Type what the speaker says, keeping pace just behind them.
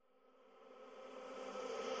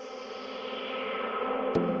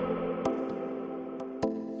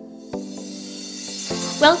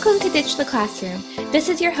Welcome to Ditch the Classroom. This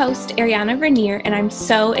is your host, Ariana Vernier, and I'm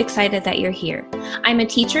so excited that you're here. I'm a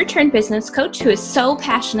teacher turned business coach who is so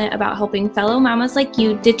passionate about helping fellow mamas like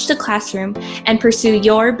you ditch the classroom and pursue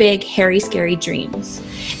your big, hairy, scary dreams.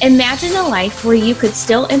 Imagine a life where you could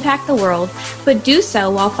still impact the world, but do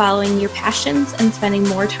so while following your passions and spending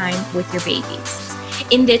more time with your babies.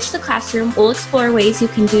 In Ditch the Classroom, we'll explore ways you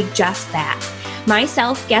can do just that.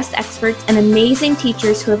 Myself, guest experts, and amazing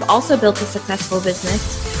teachers who have also built a successful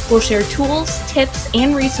business will share tools, tips,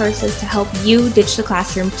 and resources to help you ditch the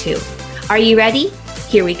classroom too. Are you ready?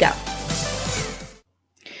 Here we go.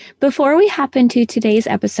 Before we hop into today's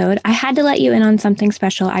episode, I had to let you in on something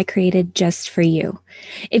special I created just for you.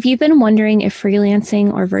 If you've been wondering if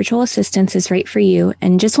freelancing or virtual assistance is right for you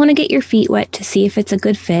and just want to get your feet wet to see if it's a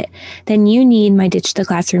good fit, then you need my Ditch the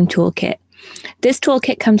Classroom toolkit. This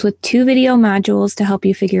toolkit comes with 2 video modules to help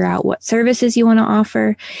you figure out what services you want to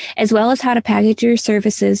offer, as well as how to package your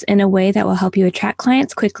services in a way that will help you attract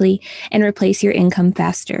clients quickly and replace your income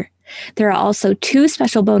faster. There are also 2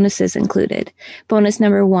 special bonuses included. Bonus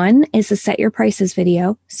number 1 is the Set Your Prices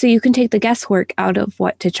video, so you can take the guesswork out of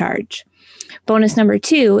what to charge. Bonus number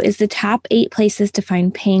 2 is the Top 8 Places to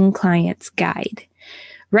Find Paying Clients guide.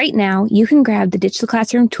 Right now, you can grab the Ditch the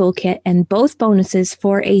Classroom toolkit and both bonuses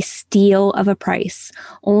for a steal of a price,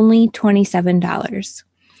 only $27.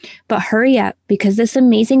 But hurry up, because this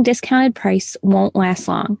amazing discounted price won't last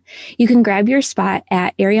long. You can grab your spot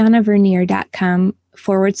at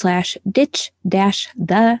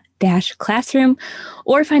arianavernier.com/ditch-the-classroom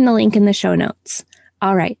or find the link in the show notes.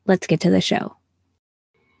 All right, let's get to the show.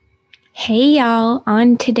 Hey y'all,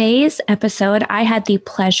 on today's episode, I had the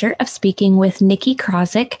pleasure of speaking with Nikki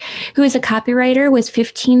Krawczyk, who is a copywriter with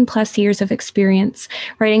 15 plus years of experience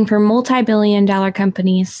writing for multi-billion-dollar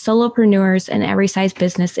companies, solopreneurs, and every size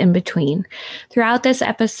business in between. Throughout this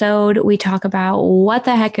episode, we talk about what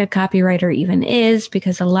the heck a copywriter even is,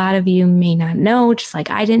 because a lot of you may not know, just like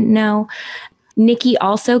I didn't know. Nikki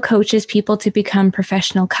also coaches people to become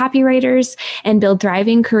professional copywriters and build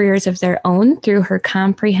thriving careers of their own through her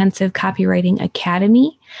comprehensive copywriting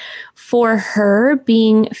academy. For her,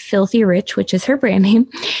 being filthy rich, which is her brand name,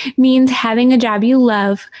 means having a job you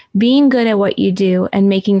love, being good at what you do, and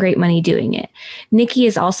making great money doing it. Nikki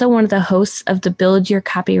is also one of the hosts of the Build Your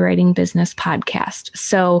Copywriting Business podcast.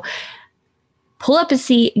 So pull up a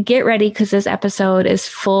seat, get ready, because this episode is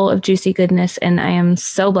full of juicy goodness, and I am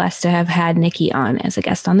so blessed to have had Nikki on as a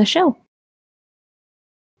guest on the show.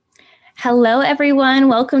 Hello, everyone.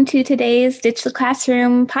 Welcome to today's Ditch the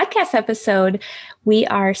Classroom podcast episode. We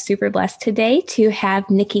are super blessed today to have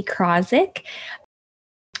Nikki Krawczyk.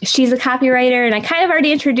 She's a copywriter, and I kind of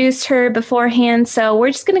already introduced her beforehand, so we're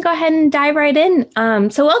just going to go ahead and dive right in.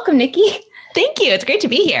 So welcome, Nikki. Thank you. It's great to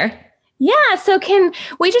be here. Yeah. So can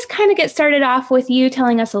we just kind of get started off with you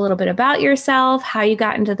telling us a little bit about yourself, how you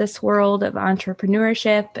got into this world of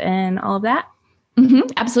entrepreneurship and all of that?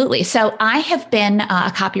 Absolutely. So I have been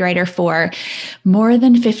a copywriter for more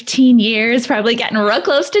than 15 years, probably getting real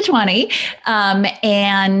close to 20,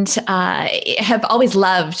 and have always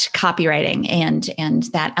loved copywriting and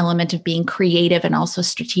that element of being creative and also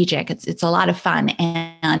strategic. It's a lot of fun.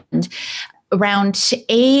 And around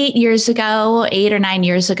 8 or 9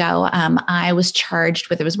 years ago, I was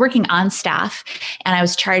working on staff, and I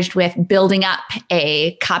was charged with building up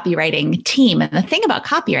a copywriting team. And the thing about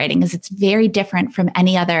copywriting is it's very different from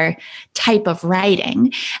any other type of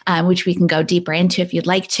writing, which we can go deeper into if you'd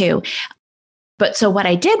like to. But so what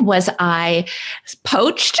I did was I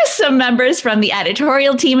poached some members from the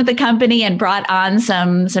editorial team at the company and brought on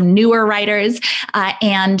some newer writers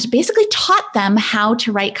and basically taught them how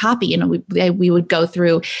to write copy. You know, we would go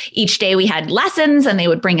through each day. We had lessons, and they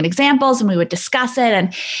would bring in examples, and we would discuss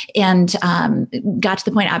it, and got to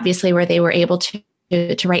the point, obviously, where they were able to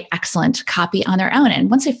write excellent copy on their own. And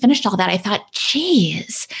once I finished all that, I thought,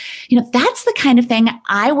 geez, that's the kind of thing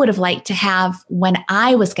I would have liked to have when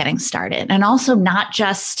I was getting started. And also not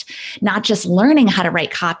just learning how to write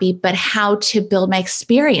copy, but how to build my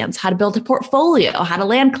experience, how to build a portfolio, how to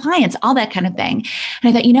land clients, all that kind of thing. And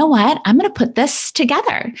I thought, you know what, I'm going to put this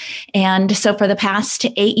together. And so for the past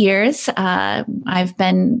 8 years, I've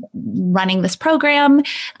been running this program,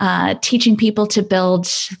 teaching people to build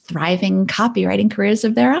thriving copywriting careers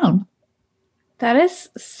of their own. That is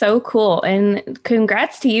so cool. And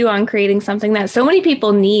congrats to you on creating something that so many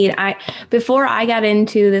people need. Before I got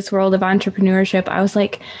into this world of entrepreneurship, I was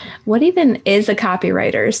like, what even is a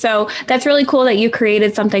copywriter? So that's really cool that you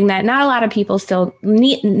created something that not a lot of people still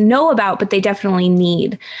know about, but they definitely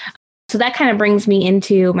need. So that kind of brings me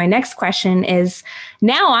into my next question is,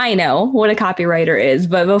 now I know what a copywriter is,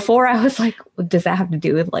 but before I was like, does that have to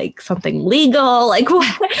do with like something legal? Like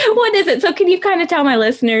what is it? So can you kind of tell my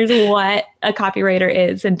listeners what a copywriter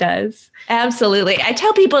is and does? Absolutely. I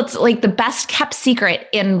tell people it's like the best kept secret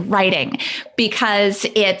in writing because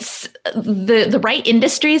it's the right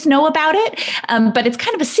industries know about it. But it's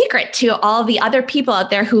kind of a secret to all the other people out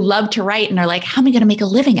there who love to write and are like, how am I going to make a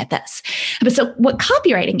living at this? But so what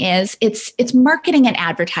copywriting is, it's marketing and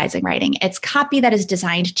advertising writing. It's copy that is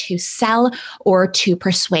designed to sell or to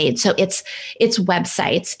persuade. So it's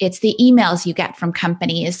websites, it's the emails you get from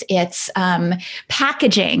companies, it's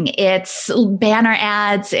packaging, it's banner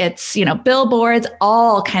ads, it's, billboards,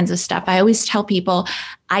 all kinds of stuff. I always tell people,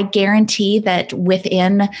 I guarantee that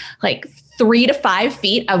within like 3 to 5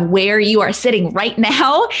 feet of where you are sitting right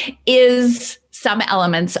now is some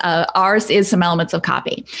elements of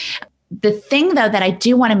copy. The thing, though, that I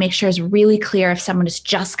do want to make sure is really clear if someone is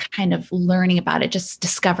just kind of learning about it, just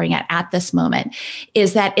discovering it at this moment,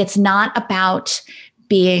 is that it's not about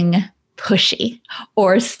being pushy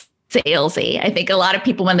or salesy. I think a lot of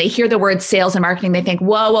people, when they hear the word sales and marketing, they think,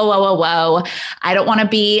 whoa. I don't want to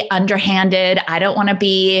be underhanded. I don't want to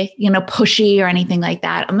be, pushy or anything like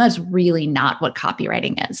that. And that's really not what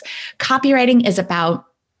copywriting is. Copywriting is about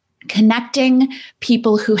connecting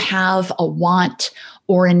people who have a want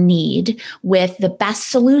or a need with the best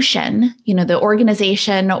solution, the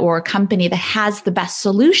organization or company that has the best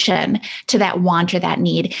solution to that want or that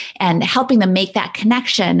need, and helping them make that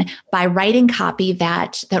connection by writing copy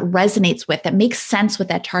that resonates with, that makes sense with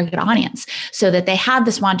that target audience, so that they have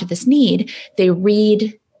this want or this need, they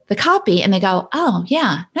read the copy and they go, oh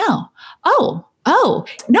yeah, no, oh,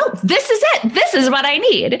 no, this is it. This is what I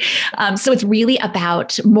need. So it's really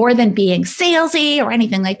about more than being salesy or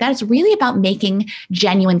anything like that. It's really about making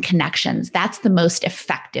genuine connections. That's the most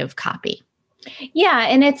effective copy. Yeah.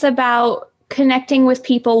 And it's about connecting with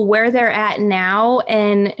people where they're at now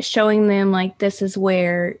and showing them like, this is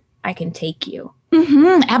where I can take you.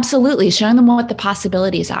 Mm-hmm, absolutely. Showing them what the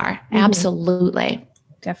possibilities are. Mm-hmm. Absolutely.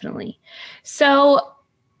 Definitely. So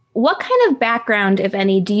what kind of background, if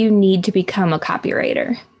any, do you need to become a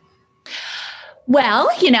copywriter? Well,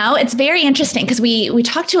 it's very interesting because we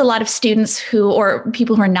talk to a lot of students or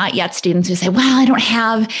people who are not yet students who say, well, I don't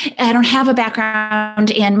have a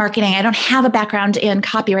background in marketing. I don't have a background in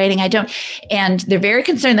copywriting. And they're very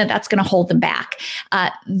concerned that that's going to hold them back.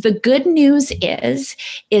 The good news is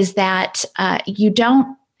that you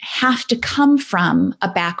don't have to come from a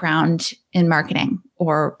background in marketing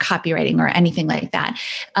or copywriting or anything like that.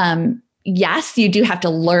 Yes, you do have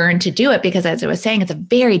to learn to do it because, as I was saying, it's a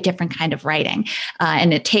very different kind of writing,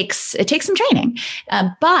 and it takes some training.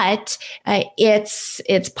 But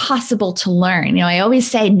it's possible to learn. I always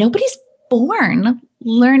say nobody's born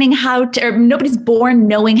learning or nobody's born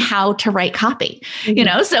knowing how to write copy.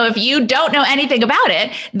 Mm-hmm. So if you don't know anything about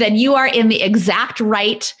it, then you are in the exact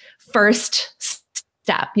right first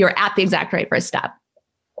step. You're at the exact right first step.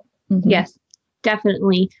 Mm-hmm. Yes,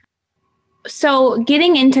 definitely. So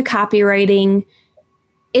getting into copywriting,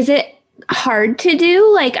 is it hard to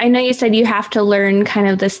do? Like, I know you said you have to learn kind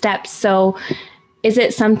of the steps. So is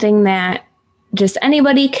it something that just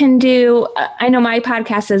anybody can do? I know my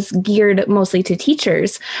podcast is geared mostly to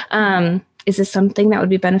teachers. Is this something that would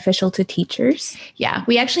be beneficial to teachers? Yeah,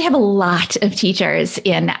 we actually have a lot of teachers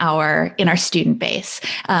in our student base.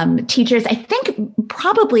 Teachers, I think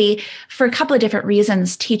probably for a couple of different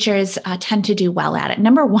reasons, teachers tend to do well at it.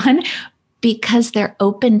 Number one, because they're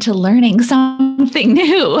open to learning something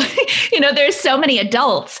new. There's so many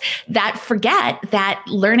adults that forget that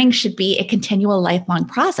learning should be a continual lifelong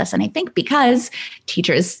process. And I think because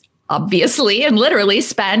teachers obviously and literally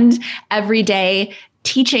spend every day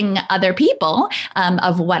teaching other people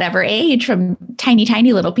of whatever age, from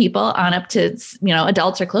tiny little people on up to,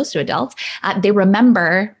 adults or close to adults, they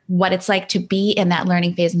remember what it's like to be in that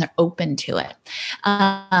learning phase and they're open to it.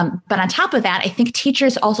 But on top of that, I think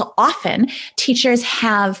teachers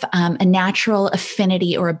have a natural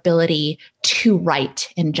affinity or ability to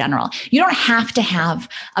write in general. You don't have to have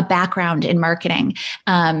a background in marketing,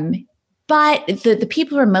 but the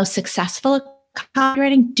people who are most successful at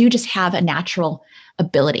copywriting do just have a natural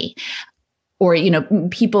ability. Or,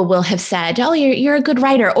 people will have said, oh, you're a good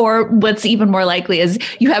writer. Or what's even more likely is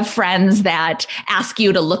you have friends that ask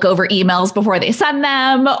you to look over emails before they send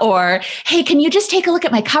them. Or, hey, can you just take a look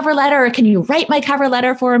at my cover letter? Or can you write my cover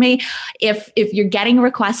letter for me? If you're getting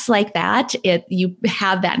requests like that, you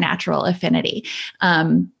have that natural affinity.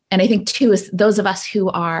 And I think too, is those of us who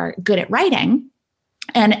are good at writing,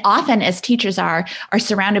 and often as teachers are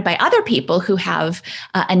surrounded by other people who have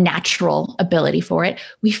a natural ability for it,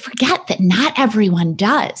 we forget that not everyone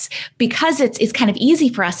does, because it's kind of easy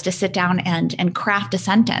for us to sit down and craft a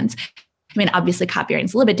sentence. I mean, obviously copywriting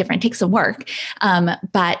is a little bit different, it takes some work.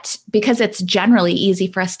 But because it's generally easy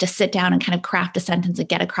for us to sit down and kind of craft a sentence and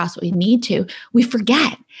get across what we need to, we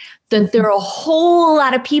forget that there are a whole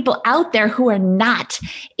lot of people out there who are not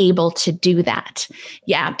able to do that.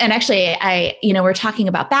 Yeah. And actually we're talking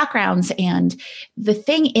about backgrounds, and the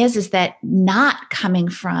thing is that not coming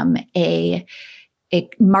from a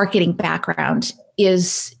marketing background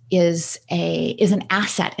is an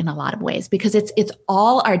asset in a lot of ways, because it's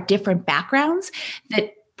all our different backgrounds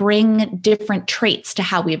that bring different traits to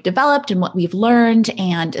how we've developed and what we've learned.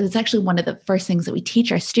 And it's actually one of the first things that we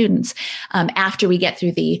teach our students after we get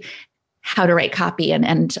through the how to write copy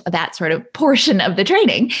and that sort of portion of the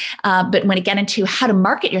training. But when you get into how to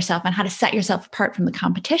market yourself and how to set yourself apart from the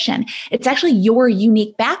competition, it's actually your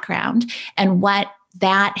unique background and what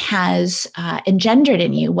that has engendered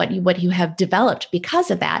in you, what you have developed because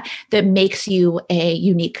of that makes you a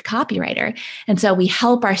unique copywriter. And so we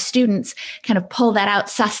help our students kind of pull that out,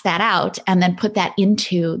 suss that out, and then put that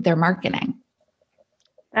into their marketing.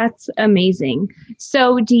 That's amazing.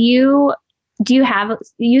 So you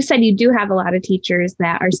said you do have a lot of teachers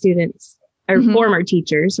that are students or mm-hmm. former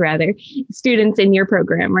teachers, rather, students in your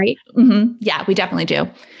program, right? Mm-hmm. Yeah, we definitely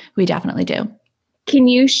do. Can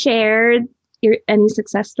you share any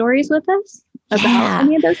success stories with us about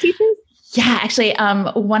any of those teachers? Yeah, actually,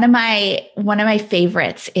 one of my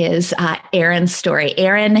favorites is Erin's story.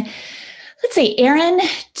 Erin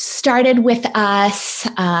started with us,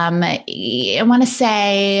 I want to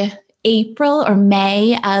say April or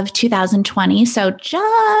May of 2020. So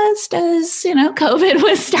just as, COVID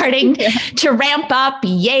was starting to ramp up,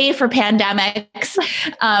 yay for pandemics.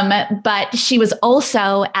 But she was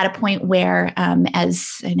also at a point where,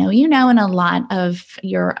 as I know, and a lot of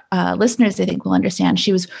your listeners, I think, will understand,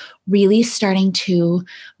 she was really starting to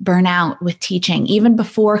burn out with teaching. Even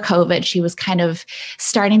before COVID, she was kind of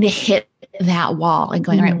starting to hit that wall and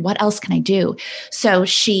going, all right, what else can I do? So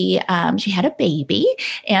she had a baby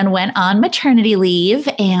and went on maternity leave.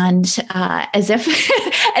 And as if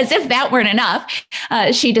that weren't enough,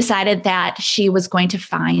 she decided that she was going to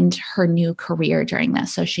find her new career during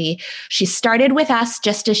this. So she started with us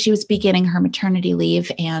just as she was beginning her maternity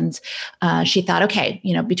leave. And she thought, okay,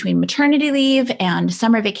 between maternity leave and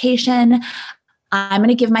summer vacation, I'm going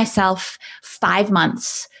to give myself 5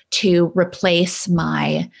 months to replace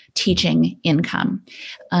my teaching income.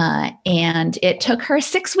 And it took her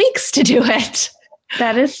 6 weeks to do it.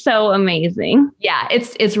 That is so amazing. Yeah,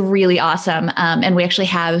 it's really awesome. And we actually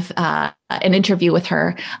have an interview with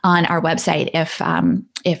her on our website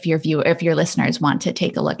if your listeners want to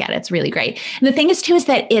take a look at it. It's really great. And the thing is too, is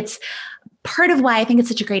that it's part of why I think it's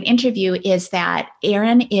such a great interview is that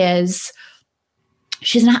Erin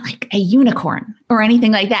she's not like a unicorn or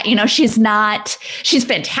anything like that. She's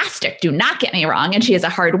fantastic. Do not get me wrong. And she is a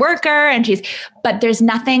hard worker but there's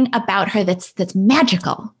nothing about her that's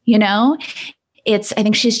magical, I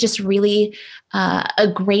think she's just really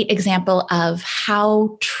a great example of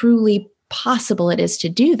how truly possible it is to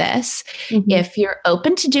do this. Mm-hmm. If you're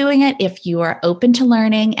open to doing it, if you are open to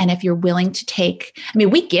learning, and if you're willing to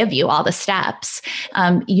we give you all the steps.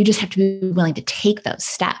 You just have to be willing to take those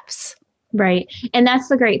steps. Right. And that's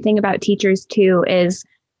the great thing about teachers too, is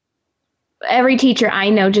every teacher I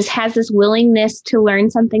know just has this willingness to learn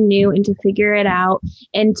something new and to figure it out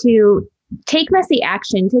and to take messy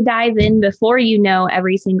action, to dive in before you know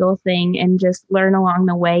every single thing and just learn along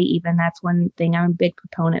the way. Even that's one thing I'm a big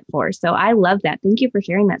proponent for. So I love that. Thank you for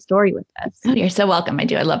sharing that story with us. Oh, you're so welcome. I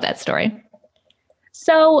do. I love that story.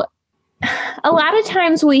 So a lot of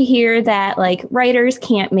times we hear that writers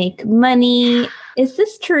can't make money. Is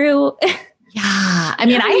this true? Yeah.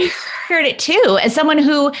 I heard it too. As someone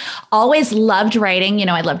who always loved writing,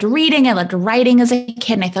 I loved reading, I loved writing as a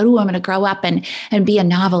kid. And I thought, I'm going to grow up and be a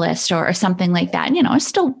novelist or something like that. And, I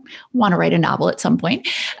still want to write a novel at some point.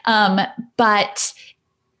 But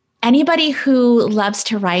anybody who loves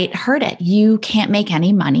to write heard it. You can't make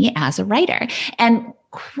any money as a writer. And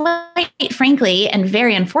quite frankly, and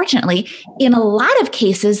very unfortunately, in a lot of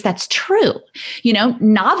cases, that's true.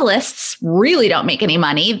 Novelists really don't make any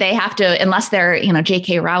money. They have to, unless they're,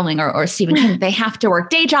 J.K. Rowling or Stephen King, they have to work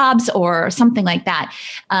day jobs or something like that.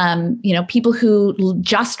 People who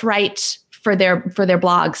just write for their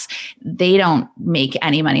blogs, they don't make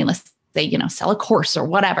any money unless they, sell a course or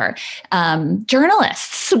whatever.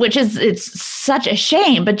 Journalists, it's such a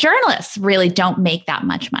shame, but journalists really don't make that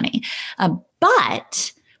much money.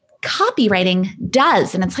 But copywriting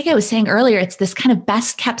does, and it's like I was saying earlier, it's this kind of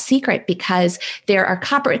best kept secret because there are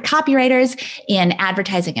copywriters in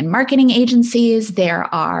advertising and marketing agencies. There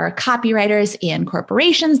are copywriters in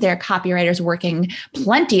corporations. There are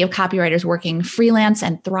plenty of copywriters working freelance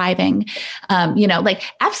and thriving. Like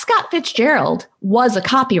F. Scott Fitzgerald was a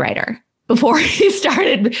copywriter before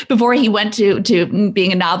he went to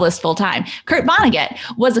being a novelist full time. Kurt Vonnegut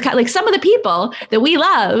was some of the people that we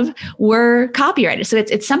love were copywriters. So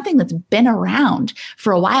it's something that's been around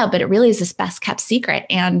for a while, but it really is this best kept secret.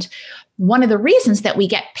 And one of the reasons that we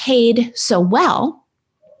get paid so well,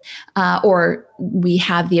 or we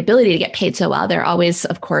have the ability to get paid so well, there are always,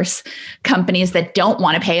 of course, companies that don't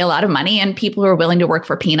want to pay a lot of money and people who are willing to work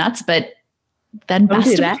for peanuts, but then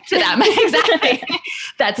best to work to them. Exactly.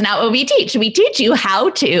 That's not what we teach. We teach you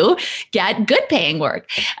how to get good paying work.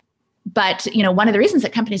 But, one of the reasons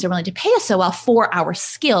that companies are willing to pay us so well for our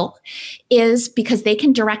skill is because they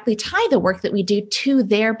can directly tie the work that we do to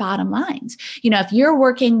their bottom lines. If you're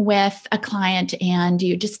working with a client and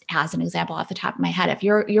you, just as an example off the top of my head, if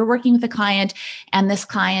you're working with a client and this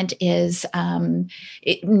client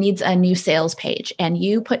it needs a new sales page and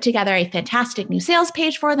you put together a fantastic new sales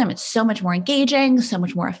page for them, it's so much more engaging, so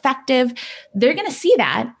much more effective. They're going to see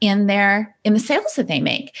that in the sales that they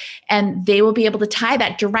make, and they will be able to tie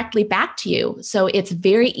that directly back to you. So it's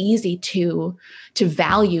very easy to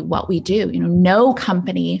value what we do. No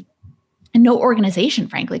company and no organization,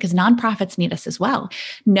 frankly, because nonprofits need us as well.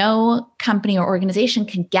 No company or organization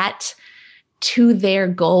can get to their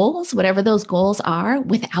goals, whatever those goals are,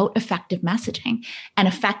 without effective messaging. And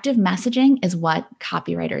effective messaging is what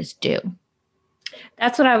copywriters do.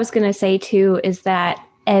 That's what I was going to say too, is that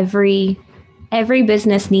every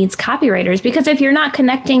business needs copywriters, because if you're not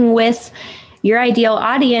connecting with your ideal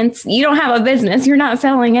audience, you don't have a business, you're not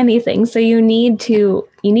selling anything. So you need to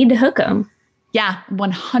hook them. Yeah,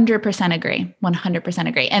 100% agree. 100%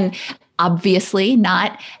 agree. And obviously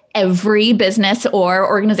not every business or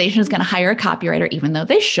organization is going to hire a copywriter, even though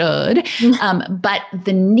they should. But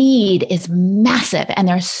the need is massive. And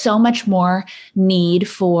there's so much more need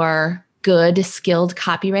for good, skilled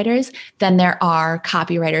copywriters than there are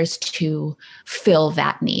copywriters to fill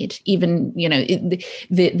that need. Even,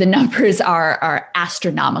 the numbers are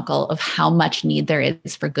astronomical of how much need there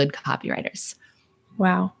is for good copywriters.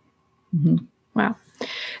 Wow. Mm-hmm. Wow.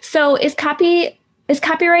 So is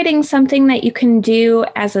copywriting something that you can do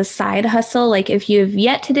as a side hustle? Like if you've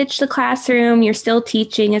yet to ditch the classroom, you're still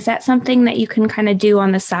teaching, is that something that you can kind of do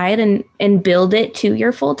on the side and build it to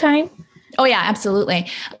your full time? Oh yeah, absolutely.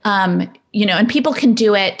 And people can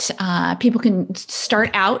do it. People can start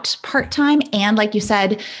out part-time and, like you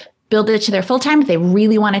said, build it to their full-time if they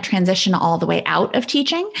really want to transition all the way out of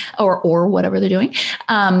teaching or whatever they're doing.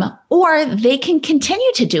 Or they can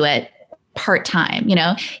continue to do it part-time,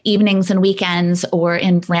 evenings and weekends,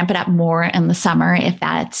 and ramp it up more in the summer if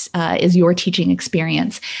that is your teaching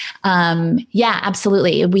experience. Yeah,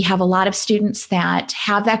 absolutely. We have a lot of students that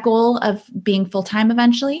have that goal of being full-time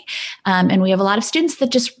eventually. And we have a lot of students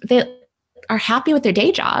that they are happy with their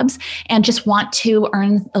day jobs and just want to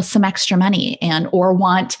earn some extra money or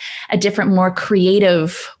want a different, more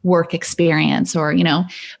creative work experience, or,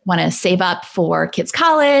 want to save up for kids'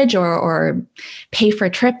 college or pay for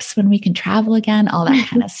trips when we can travel again, all that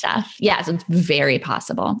kind of stuff. Yeah, so it's very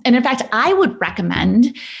possible. And in fact, I would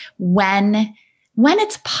recommend when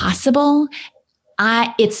it's possible,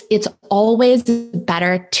 it's always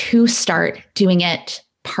better to start doing it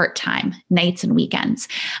part-time, nights and weekends,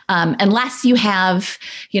 unless you have,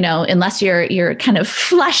 unless you're kind of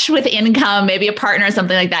flush with income, maybe a partner or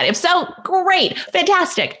something like that. If so, great,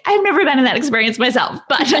 fantastic. I've never been in that experience myself,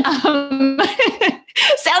 but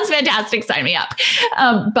sounds fantastic. Sign me up.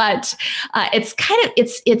 But it's kind of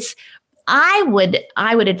I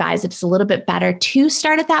would advise it's a little bit better to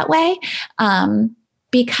start it that way,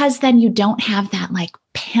 because then you don't have that like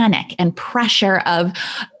panic and pressure of,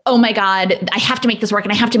 oh my God, I have to make this work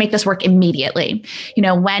and I have to make this work immediately.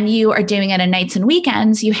 When you are doing it on nights and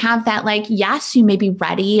weekends, you have that yes, you may be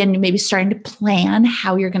ready and you may be starting to plan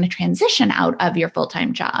how you're going to transition out of your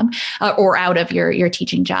full-time job or out of your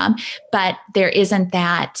teaching job. But there isn't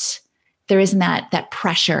that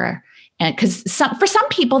pressure. And because for some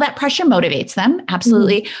people that pressure motivates them.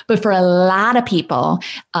 Absolutely. Mm-hmm. But for a lot of people,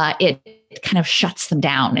 it kind of shuts them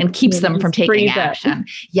down and keeps them from taking action.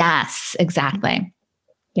 Yes, exactly.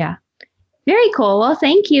 Yeah. Very cool. Well,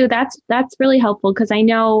 thank you. That's really helpful, because I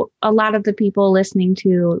know a lot of the people listening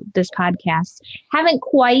to this podcast haven't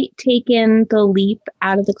quite taken the leap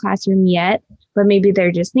out of the classroom yet, but maybe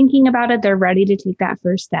they're just thinking about it. They're ready to take that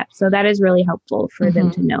first step. So that is really helpful for them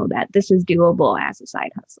to know that this is doable as a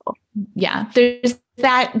side hustle. Yeah, there's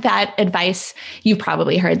that advice you've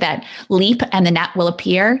probably heard, that leap and the net will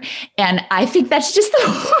appear. And I think that's just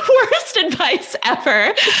the worst advice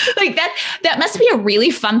ever. Like that must be a really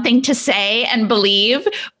fun thing to say and believe.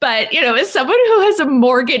 But, as someone who has a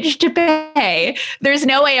mortgage to pay, there's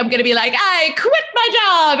no way I'm going to be like, I quit my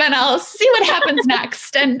job and I'll see what happens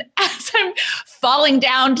next. And as I'm falling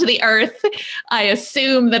down to the earth, I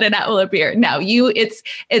assume that a net will appear. No, it's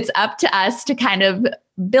up to us to kind of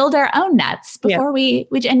build our own nets before we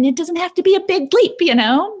and it doesn't have to be a big leap,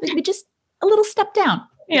 maybe just a little step down.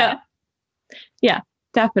 Yeah,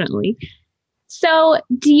 definitely. So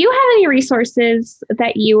do you have any resources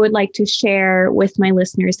that you would like to share with my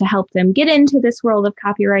listeners to help them get into this world of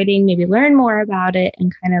copywriting, maybe learn more about it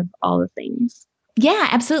and kind of all the things? Yeah,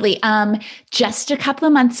 absolutely. Just a couple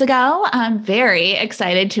of months ago, I'm very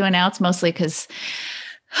excited to announce, mostly because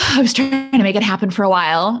I was trying to make it happen for a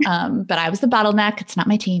while, but I was the bottleneck. It's not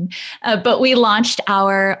my team. But we launched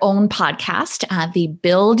our own podcast, the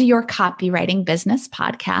Build Your Copywriting Business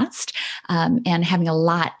podcast, and having a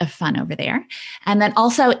lot of fun over there. And then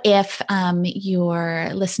also, if your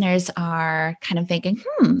listeners are kind of thinking,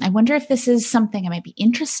 I wonder if this is something I might be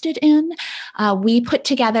interested in, we put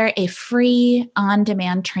together a free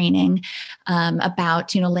on-demand training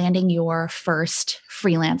about, landing your first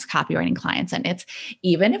freelance copywriting clients. And it's,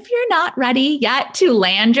 even if you're not ready yet to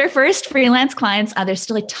land your first freelance clients, there's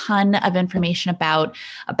still a ton of information about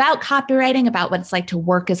copywriting, about what it's like to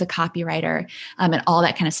work as a copywriter, and all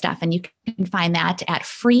that kind of stuff. And you can find that at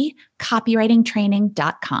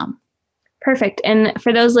freecopywritingtraining.com. Perfect. And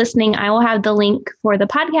for those listening, I will have the link for the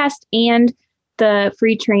podcast and the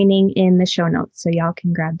free training in the show notes, so y'all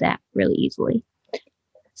can grab that really easily.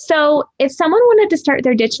 So if someone wanted to start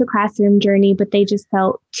their Ditch the Classroom journey, but they just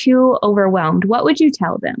felt too overwhelmed, what would you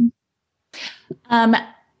tell them?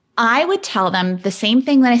 I would tell them the same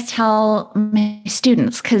thing that I tell my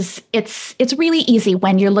students, because it's really easy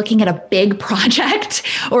when you're looking at a big project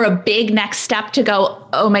or a big next step to go,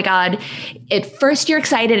 oh my God. At first you're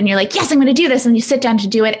excited and you're like, yes, I'm going to do this. And you sit down to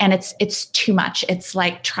do it. And it's too much. It's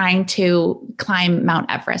like trying to climb Mount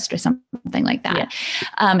Everest or something like that.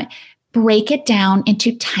 Yeah. Break it down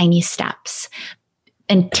into tiny steps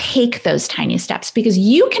and take those tiny steps, because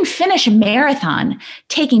you can finish a marathon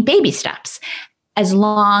taking baby steps as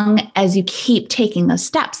long as you keep taking those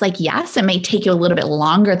steps. Like, yes, it may take you a little bit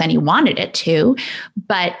longer than you wanted it to,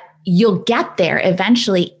 but you'll get there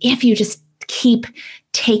eventually if you just keep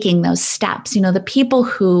taking those steps. The people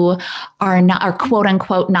who are quote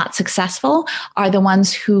unquote not successful are the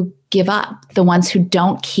ones who give up, the ones who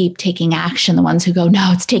don't keep taking action, the ones who go,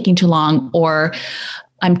 no, it's taking too long, or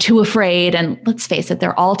I'm too afraid. And let's face it,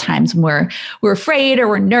 there are all times when we're afraid or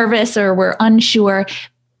we're nervous or we're unsure,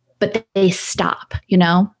 but they stop.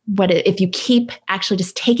 What if you keep actually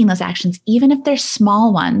just taking those actions, even if they're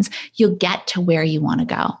small ones, you'll get to where you want to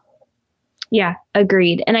go. Yeah,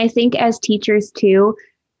 agreed. And I think as teachers too,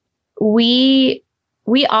 we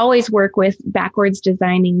always work with backwards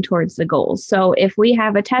designing towards the goals. So if we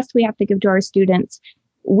have a test we have to give to our students,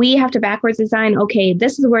 we have to backwards design, okay,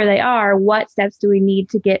 this is where they are. What steps do we need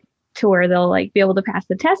to get to where they'll be able to pass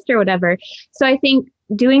the test or whatever? So I think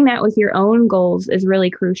doing that with your own goals is really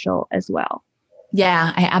crucial as well.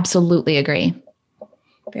 Yeah, I absolutely agree.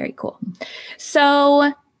 Very cool.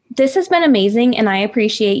 So this has been amazing, and I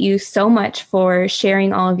appreciate you so much for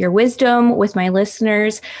sharing all of your wisdom with my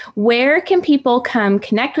listeners. Where can people come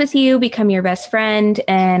connect with you, become your best friend,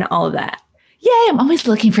 and all of that? Yay, I'm always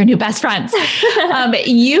looking for new best friends.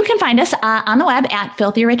 You can find us on the web at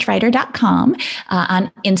filthyrichwriter.com,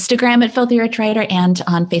 on Instagram at filthyrichwriter, and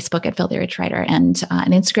on Facebook at filthyrichwriter, and on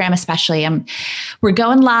Instagram especially. We're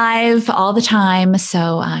going live all the time,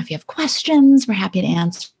 so if you have questions, we're happy to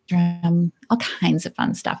answer them. All kinds of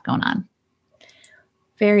fun stuff going on.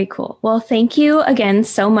 Very cool. Well, thank you again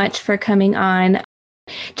so much for coming on.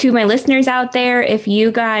 To my listeners out there, if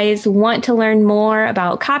you guys want to learn more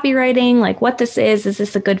about copywriting, like what this is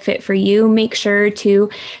this a good fit for you? Make sure to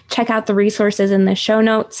check out the resources in the show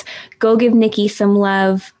notes. Go give Nikki some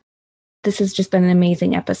love. This has just been an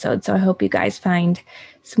amazing episode, so I hope you guys find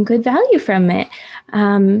some good value from it.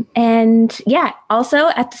 And yeah, also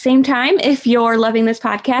at the same time, if you're loving this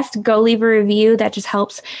podcast, go leave a review. That just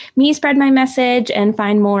helps me spread my message and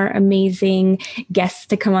find more amazing guests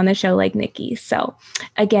to come on the show like Nikki. So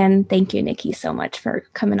again, thank you, Nikki, so much for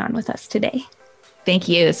coming on with us today. Thank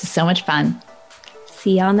you. This is so much fun.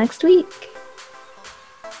 See y'all next week.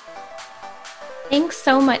 Thanks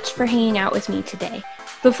so much for hanging out with me today.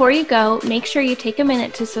 Before you go, make sure you take a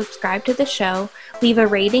minute to subscribe to the show, leave a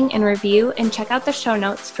rating and review, and check out the show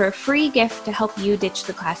notes for a free gift to help you ditch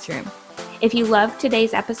the classroom. If you loved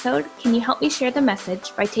today's episode, can you help me share the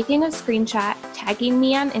message by taking a screenshot, tagging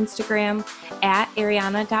me on Instagram at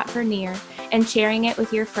ariana.vernier, and sharing it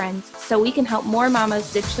with your friends so we can help more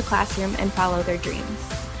mamas ditch the classroom and follow their dreams.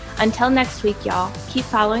 Until next week, y'all, keep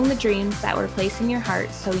following the dreams that were placed in your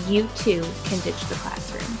heart so you too can ditch the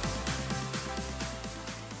classroom.